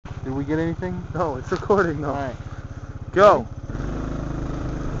Did we get anything? No, it's recording though. Alright. Go.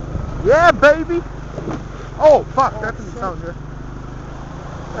 Yeah, baby. Oh, fuck, that doesn't sound good.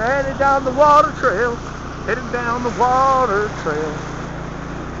 Headed down the water trail. Heading down the water trail.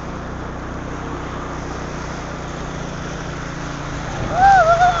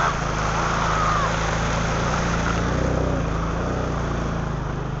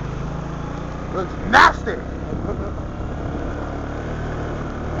 Looks nasty.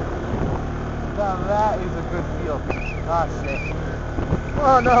 Now that is a good feel. Ah, shit.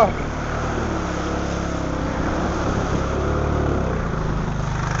 Oh no.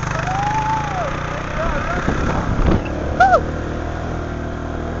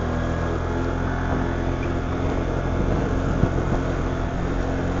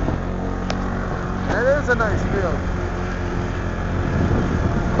 That is a nice feel.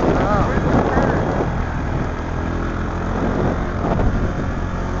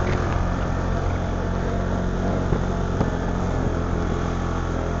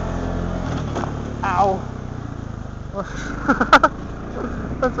 Ow.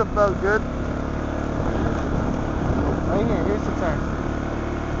 That's about good. Right here, here's the turn.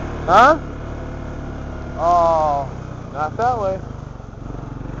 Huh? Oh, not that way.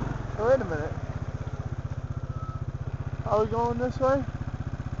 Hey, wait a minute. Are we going this way?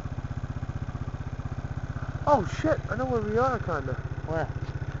 Oh shit, I know where we are kinda. Where?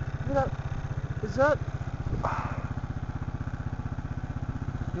 Look at that. Is that...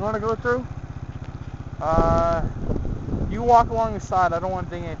 You wanna go through? You walk along the side. I don't want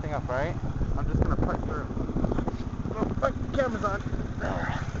to ding anything up, right? I'm just gonna putt through. Oh, fuck, the camera's on.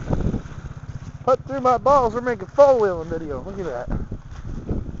 Putt through my balls. We're making four-wheeling video. Look at that.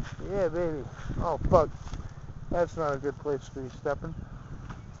 Yeah, baby. Oh, fuck. That's not a good place to be stepping.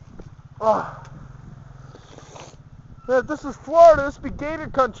 Oh. Man, this is Florida. This be gator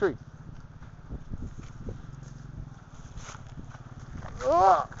country.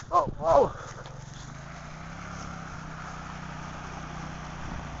 Oh, oh, oh.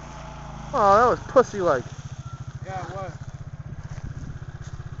 Oh, that was pussy-like. Yeah, it was.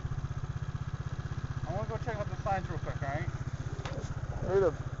 I want to go check out the signs real quick, alright? Right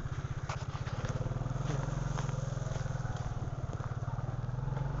up.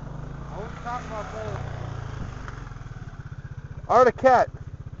 I was talking about those. Art cat.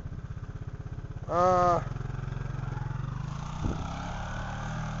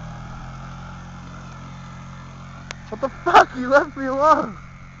 What the fuck? You left me alone.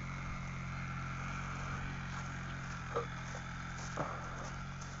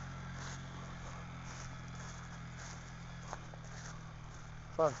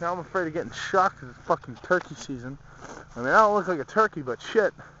 Fuck, now I'm afraid of getting shocked because it's fucking turkey season. I mean, I don't look like a turkey, but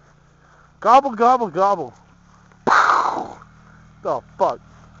shit. Gobble, gobble, gobble. Oh, fuck.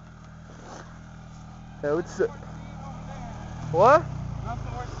 Yeah, what's it? What?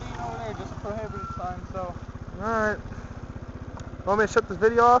 Nothing worth seeing over there, just a prohibited sign, so. Alright. Want me to shut this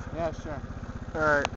video off? Yeah, sure. Alright.